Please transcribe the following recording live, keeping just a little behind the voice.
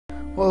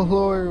Well,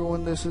 hello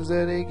everyone, this is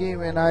Ed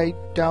Game, and I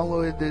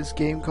downloaded this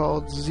game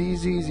called Zzzz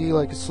Zzzz,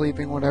 like it's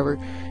sleeping, whatever,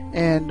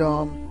 and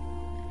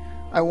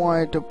I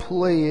wanted to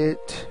play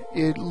it.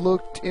 It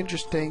looked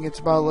interesting. It's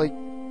about like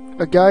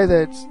a guy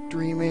that's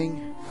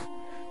dreaming.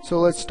 So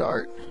let's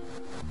start.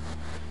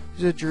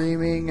 He's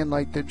dreaming, and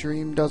like the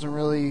dream doesn't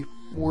really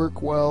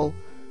work well,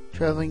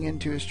 traveling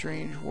into a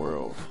strange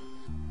world.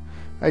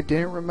 I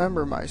didn't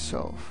remember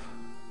myself.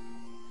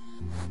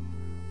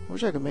 I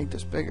wish I could make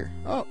this bigger.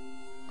 Oh,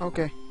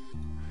 okay.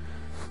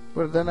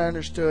 But then I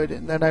understood,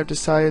 and then I've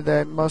decided that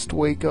I must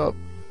wake up.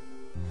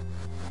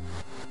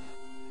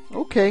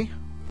 Okay.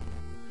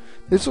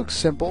 This looks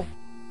simple.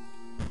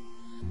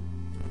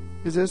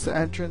 Is this the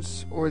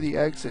entrance or the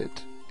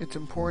exit? It's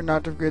important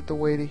not to forget the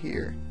way to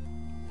here.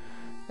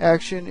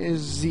 Action is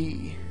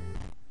Z.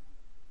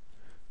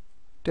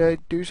 Did I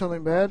do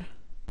something bad?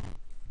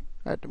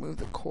 I had to move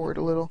the cord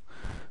a little.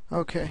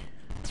 Okay.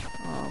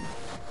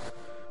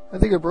 I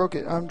think I broke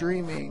it. I'm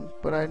dreaming,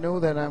 but I know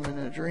that I'm in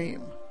a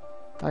dream.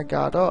 I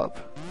got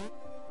up.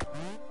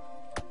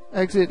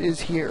 Exit is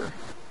here.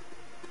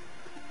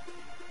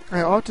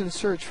 I often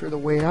search for the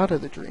way out of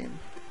the dream.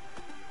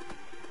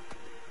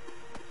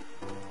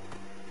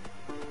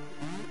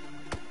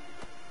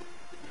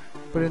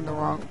 But in the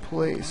wrong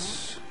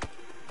place.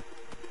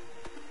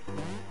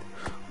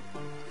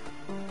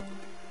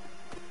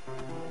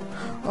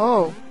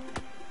 Oh.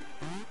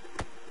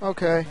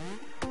 Okay.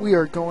 We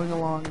are going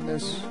along in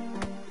this.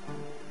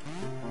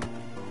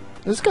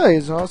 This guy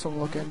is awesome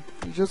looking.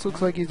 He just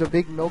looks like he's a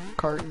big milk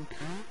carton.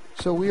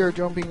 So we are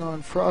jumping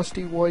on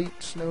frosty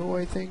white snow,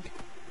 I think.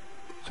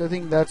 So I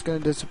think that's going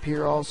to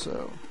disappear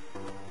also.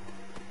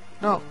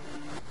 No.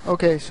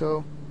 Okay,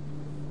 so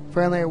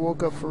finally I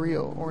woke up for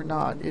real. Or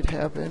not. It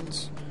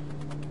happens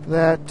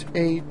that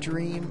a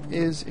dream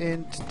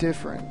isn't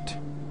different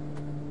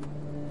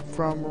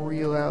from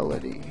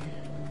reality.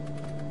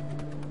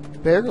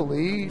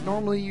 Barely.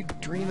 Normally you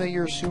dream that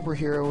you're a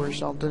superhero or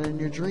something in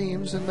your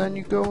dreams, and then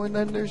you go and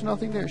then there's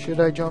nothing there. Should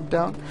I jump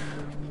down?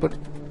 But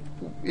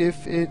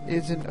if it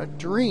isn't a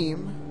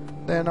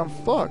dream, then I'm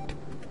fucked.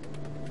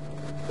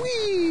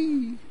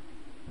 Whee!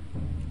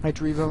 I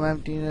dream of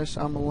emptiness.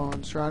 I'm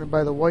alone, surrounded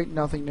by the white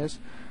nothingness.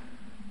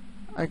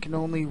 I can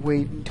only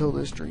wait until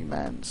this dream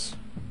ends.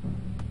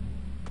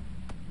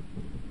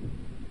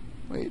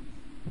 Wait.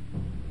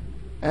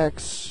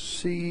 X,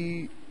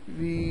 C,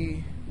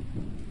 V...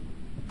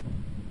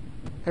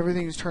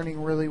 Everything's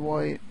turning really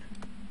white.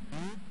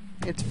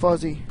 It's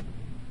fuzzy.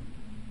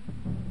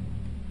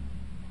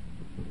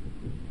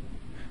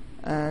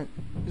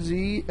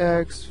 Z,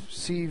 X,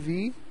 C,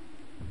 V.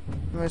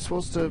 Am I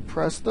supposed to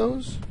press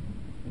those?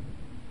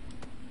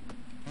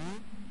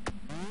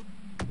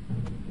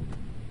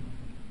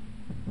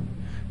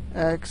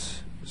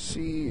 X,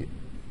 C...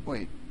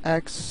 Wait.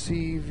 X,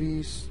 C,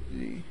 V,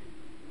 C...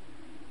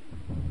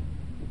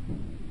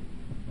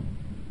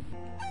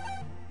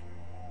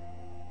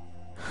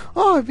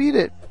 Oh, I beat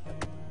it!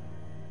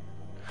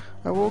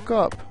 I woke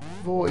up.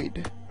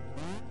 Void.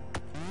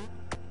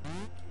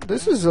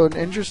 This is an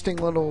interesting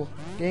little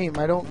game.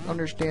 I don't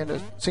understand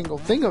a single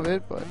thing of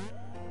it, but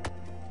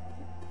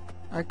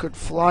I could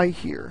fly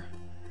here.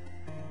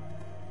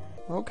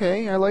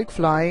 Okay, I like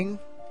flying.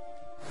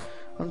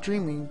 I'm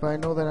dreaming, but I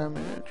know that I'm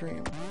in a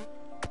dream.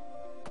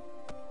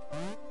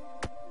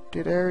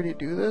 Did I already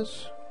do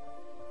this?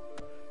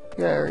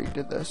 Yeah, I already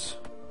did this.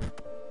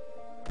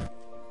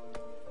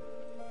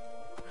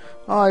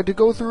 Oh, I had to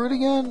go through it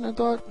again? I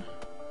thought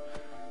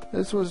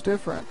this was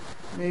different.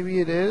 Maybe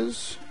it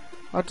is.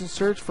 I have to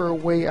search for a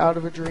way out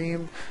of a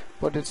dream,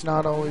 but it's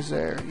not always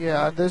there.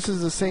 Yeah, this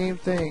is the same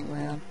thing,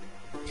 man.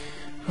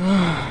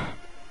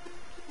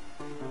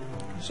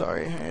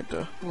 Sorry, I had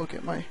to look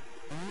at my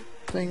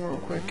thing real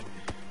quick.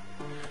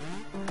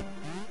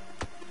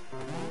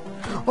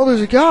 Oh,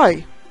 there's a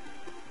guy!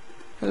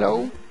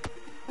 Hello?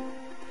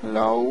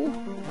 Hello?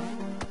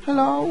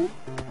 Hello?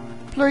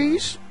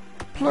 Please?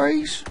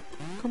 Please?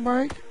 Come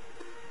back.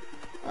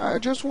 I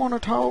just want to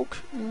talk.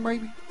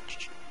 Maybe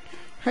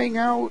hang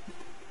out.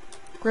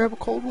 Grab a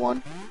cold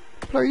one.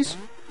 Please.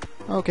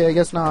 Okay, I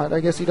guess not. I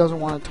guess he doesn't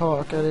want to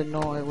talk. I didn't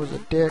know I was a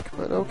dick,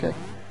 but okay.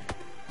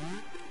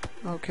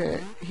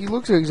 Okay. He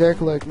looks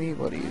exactly like me,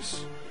 but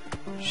he's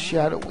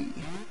shadowy.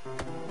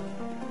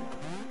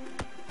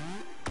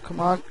 Come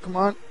on, come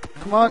on,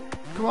 come on,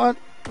 come on.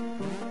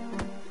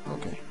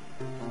 Okay.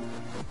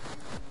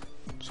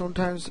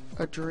 Sometimes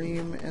a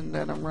dream and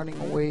then I'm running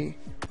away.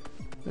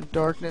 The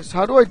darkness.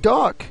 How do I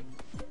dock?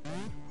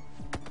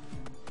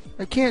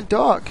 I can't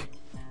dock.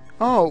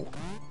 Oh.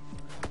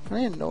 I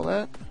didn't know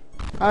that.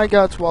 I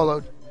got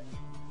swallowed.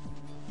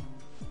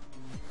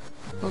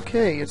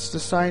 Okay, it's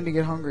the sign to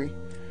get hungry.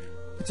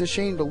 It's a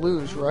shame to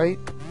lose, right?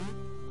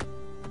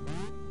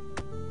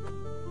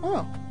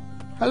 Oh.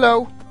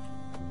 Hello.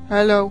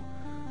 Hello.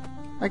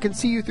 I can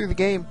see you through the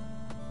game.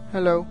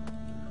 Hello.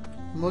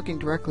 I'm looking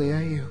directly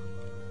at you.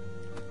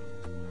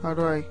 How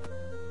do I...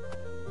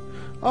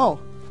 Oh.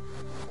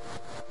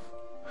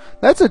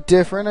 That's a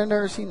different, I've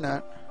never seen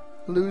that.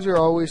 Loser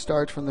always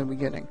starts from the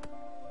beginning.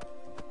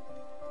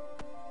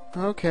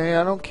 Okay,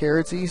 I don't care.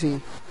 It's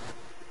easy.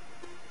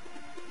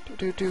 I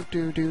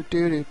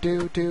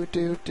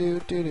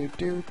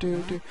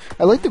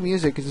like the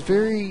music. It's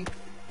very,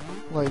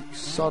 like,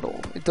 subtle.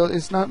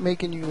 It's not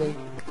making you like,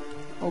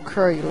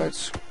 okay,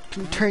 let's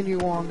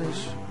continue on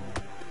this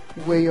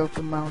way up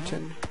the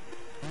mountain.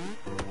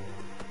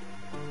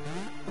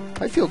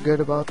 I feel good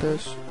about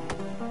this.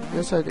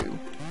 Yes, I do.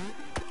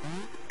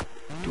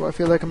 Do I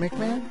feel like a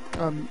milkman?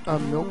 A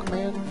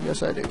milkman?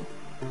 Yes, I do.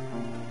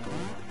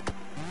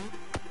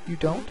 You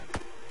don't?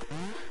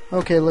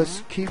 Okay,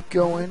 let's keep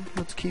going.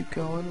 Let's keep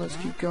going. Let's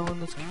keep going.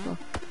 Let's keep going.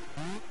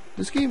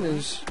 This game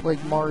is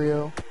like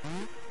Mario.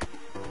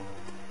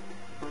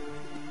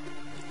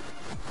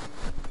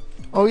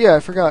 Oh yeah,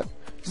 I forgot.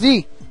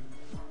 Z!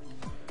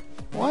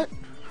 What?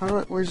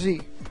 Where's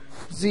Z?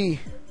 Z.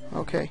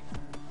 Okay.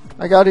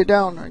 I got it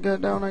down. I got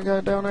it down. I got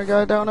it down. I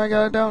got it down. I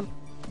got it down.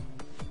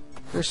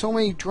 There's so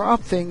many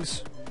drop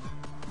things.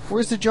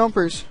 Where's the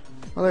jumpers?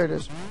 Oh, there it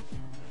is.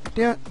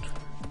 Damn it.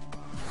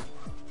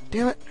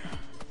 Damn it.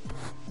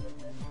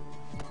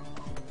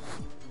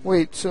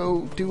 Wait,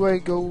 so do I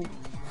go...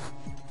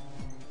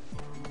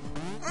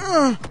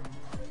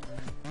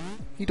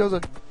 He does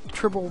a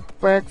triple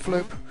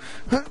backflip.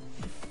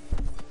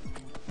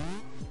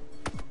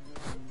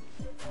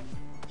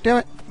 Damn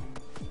it.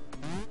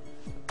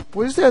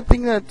 What is that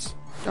thing that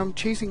I'm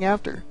chasing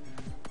after?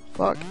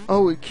 Fuck.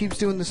 Oh, it keeps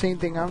doing the same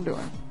thing I'm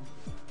doing.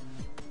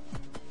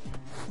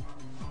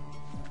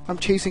 I'm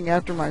chasing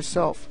after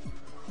myself.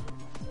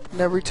 And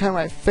every time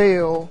I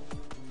fail...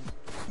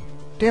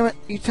 Damn it,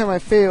 each time I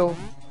fail,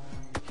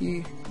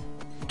 he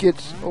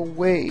gets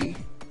away.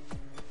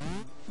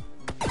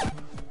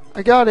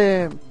 I got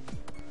him!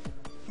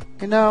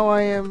 And now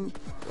I am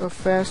a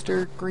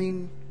faster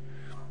green...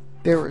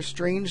 There were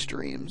strange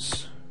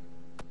dreams.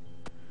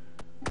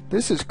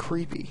 This is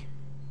creepy.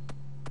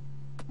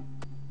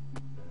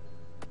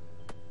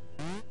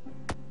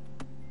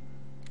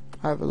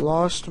 I've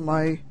lost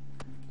my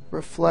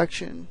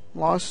reflection.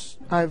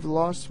 I've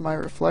lost my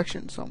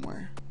reflection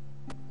somewhere.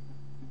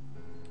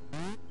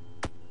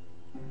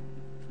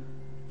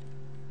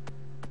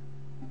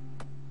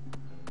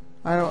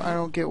 I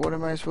don't get, what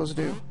am I supposed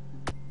to do?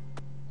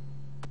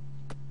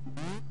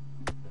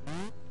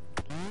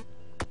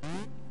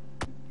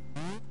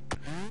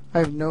 I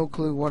have no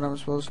clue what I'm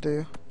supposed to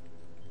do.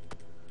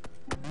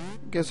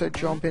 Guess I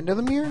jump into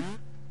the mirror?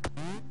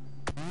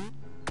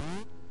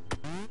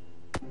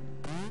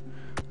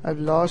 I've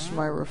lost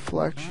my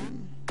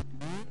reflection.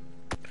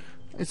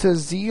 It says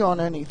Z on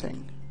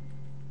anything.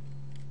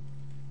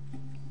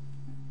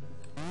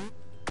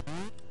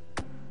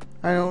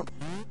 I don't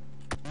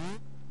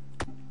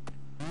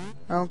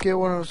get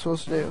what I'm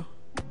supposed to do.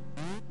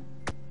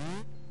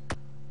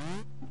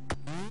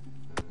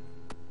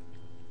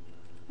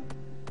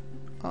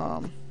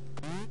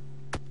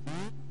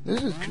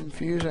 This is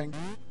confusing.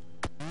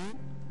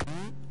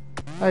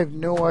 I have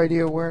no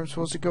idea where I'm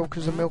supposed to go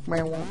because the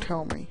milkman won't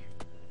tell me.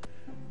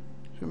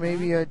 So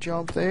maybe I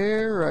jump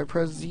there, or I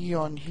press Z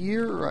on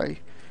here, or I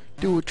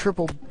do a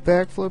triple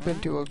backflip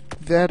into a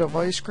vat of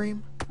ice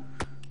cream.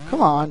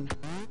 Come on.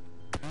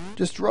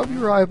 Just rub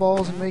your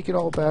eyeballs and make it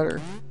all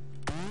better.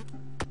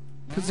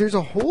 Because there's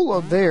a hole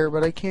up there,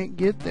 but I can't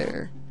get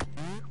there.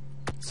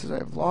 It says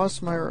I've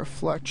lost my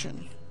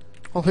reflection.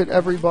 I'll hit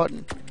every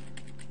button.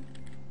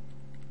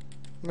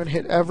 I'm going to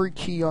hit every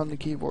key on the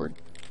keyboard.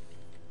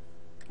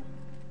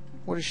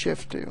 What does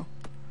shift do?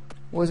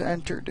 What does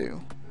enter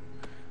do?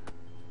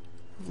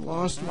 I've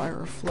lost my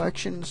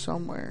reflection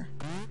somewhere.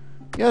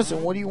 Yes,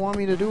 and what do you want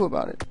me to do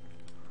about it?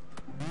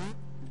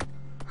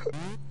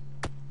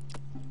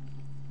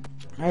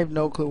 I have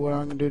no clue what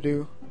I'm going to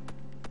do.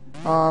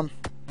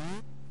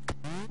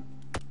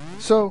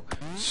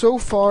 So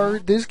far,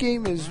 this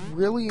game is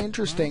really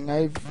interesting.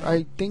 I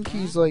think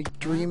he's like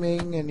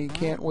dreaming and he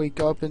can't wake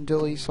up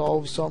until he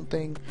solves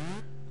something.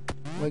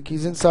 Like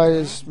he's inside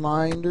his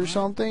mind or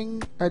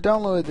something. I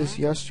downloaded this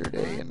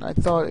yesterday and I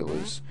thought it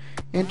was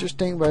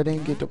interesting, but I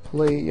didn't get to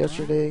play it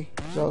yesterday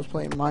because I was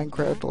playing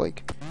Minecraft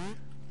like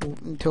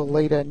until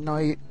late at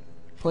night,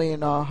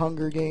 playing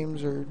Hunger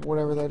Games or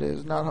whatever that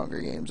is. Not Hunger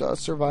Games,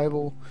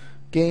 survival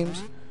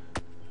games.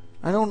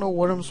 I don't know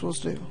what I'm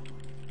supposed to do.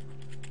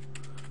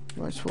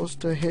 Am I supposed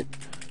to hit?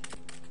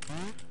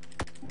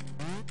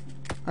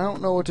 I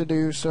don't know what to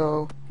do,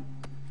 so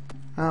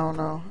I don't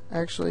know.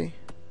 Actually,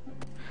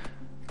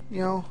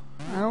 you know,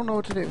 I don't know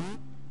what to do.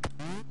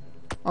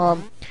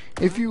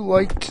 If you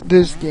liked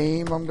this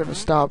game, I'm gonna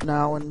stop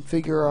now and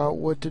figure out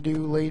what to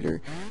do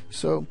later.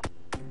 So,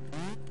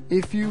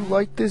 if you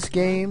like this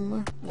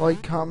game,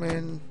 like,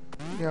 comment,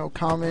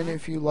 comment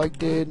if you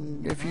liked it,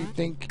 and if you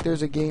think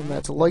there's a game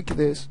that's like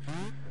this,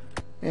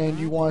 and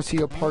you want to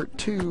see a part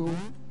 2,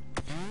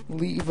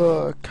 leave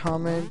a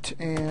comment,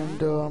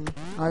 and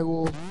I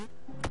will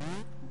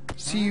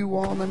see you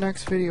all in the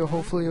next video.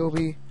 Hopefully it'll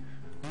be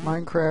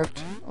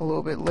Minecraft a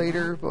little bit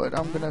later, but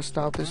I'm gonna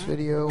stop this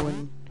video,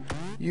 and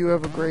you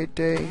have a great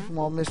day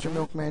while Mr.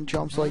 Milkman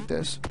jumps like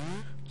this.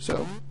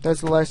 So, that's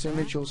the last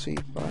image you'll see.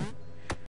 Bye.